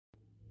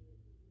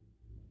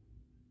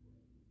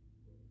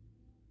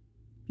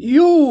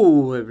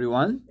Yo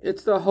everyone,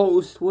 it's the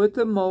host with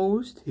the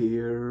most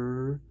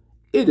here.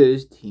 It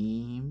is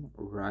Team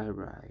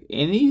Rai.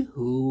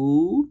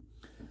 Anywho,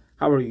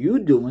 how are you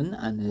doing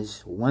on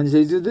this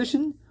Wednesday's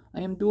edition?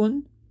 I am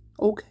doing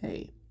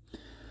okay.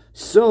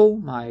 So,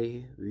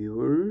 my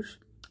viewers,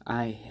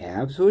 I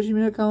have social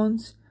media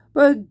accounts,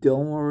 but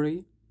don't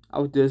worry,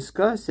 I'll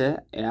discuss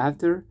it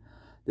after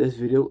this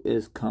video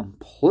is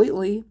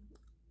completely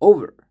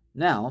over.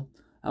 Now,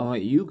 I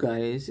want you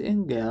guys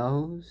and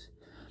gals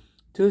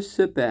to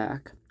sit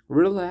back,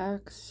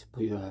 relax,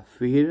 put your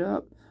feet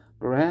up,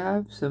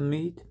 grab some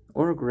meat,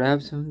 or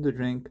grab something to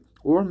drink,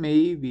 or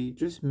maybe,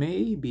 just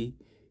maybe,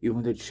 you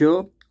want to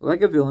chill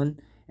like a villain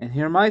and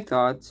hear my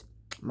thoughts,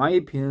 my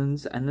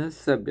opinions on this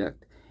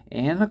subject.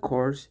 And of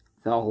course,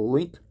 the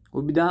link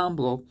will be down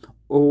below,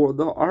 or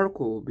the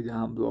article will be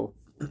down below.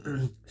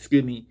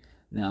 Excuse me.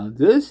 Now,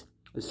 this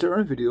a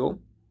certain video,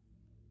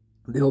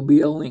 there will be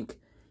a link.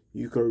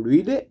 You can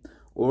read it,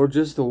 or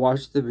just to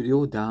watch the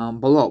video down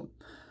below.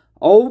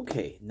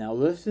 Okay, now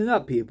listen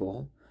up,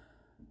 people.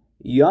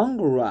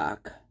 Young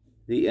Rock,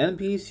 the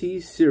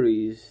NBC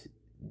series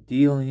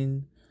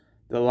dealing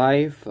the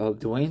life of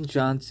Dwayne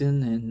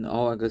Johnson and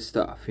all that good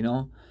stuff, you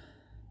know.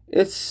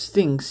 It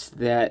stinks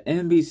that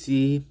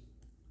NBC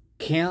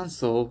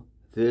canceled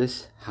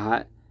this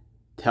hot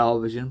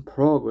television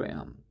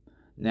program.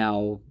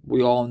 Now,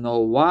 we all know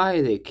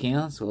why they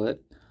canceled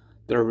it.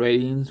 The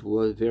ratings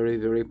was very,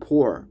 very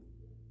poor.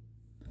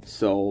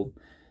 So,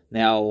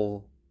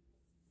 now,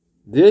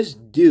 this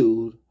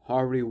dude,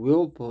 Harvey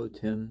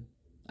Wippleman,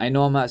 I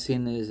know I'm not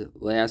saying his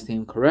last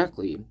name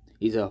correctly.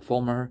 He's a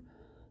former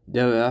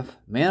WWF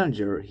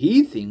manager.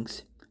 He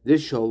thinks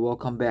this show will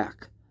come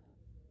back.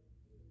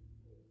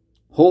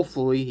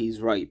 Hopefully,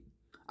 he's right.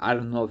 I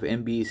don't know if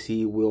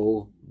NBC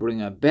will bring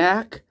it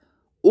back,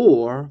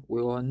 or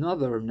will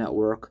another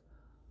network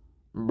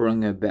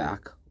bring it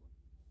back.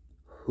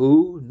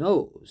 Who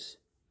knows?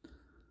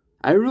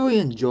 I really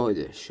enjoy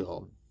this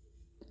show.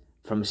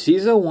 From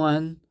season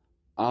 1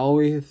 all the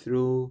way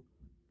through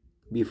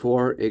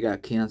before it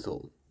got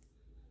canceled.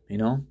 You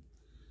know?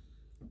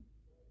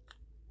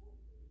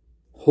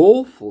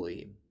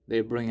 Hopefully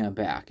they bring it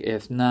back.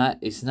 If not,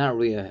 it's not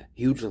really a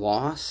huge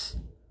loss.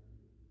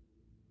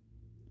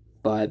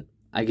 But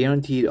I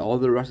guarantee all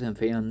the wrestling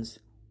fans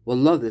will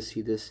love to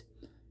see this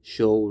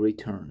show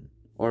return.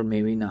 Or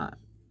maybe not.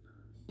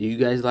 Do you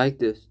guys like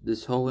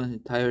this whole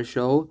entire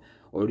show?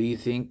 Or do you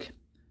think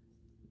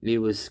it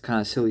was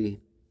kind of silly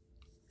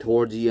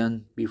towards the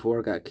end before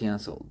it got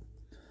canceled?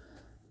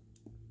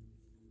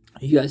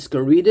 You guys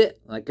can read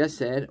it, like I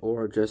said,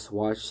 or just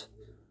watch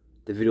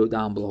the video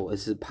down below.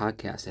 This is a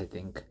podcast, I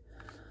think.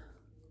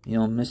 You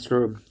know,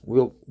 Mr.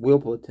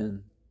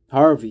 Wippleman,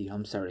 Harvey,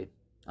 I'm sorry.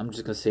 I'm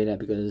just going to say that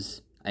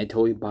because I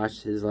totally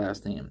botched his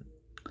last name.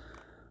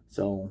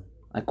 So,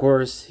 of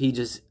course, he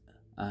just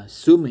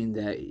assuming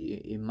that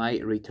it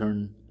might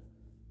return.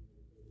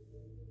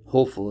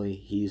 Hopefully,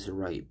 he's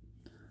right.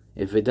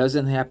 If it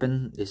doesn't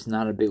happen, it's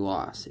not a big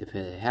loss. If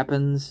it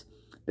happens,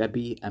 that'd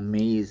be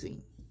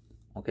amazing.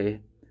 Okay?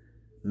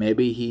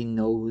 Maybe he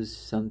knows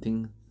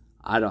something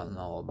I don't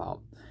know about.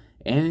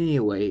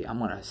 Anyway, I'm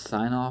going to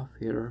sign off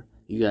here.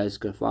 You guys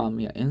can follow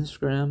me on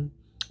Instagram,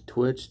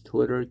 Twitch,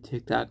 Twitter,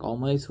 TikTok. All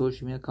my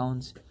social media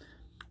accounts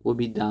will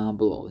be down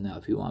below. Now,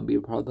 if you want to be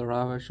a part of the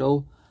Rava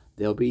Show,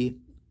 they'll be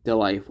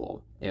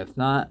delightful. If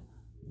not,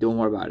 don't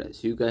worry about it.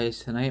 See you guys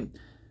tonight.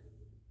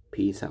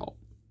 Peace out.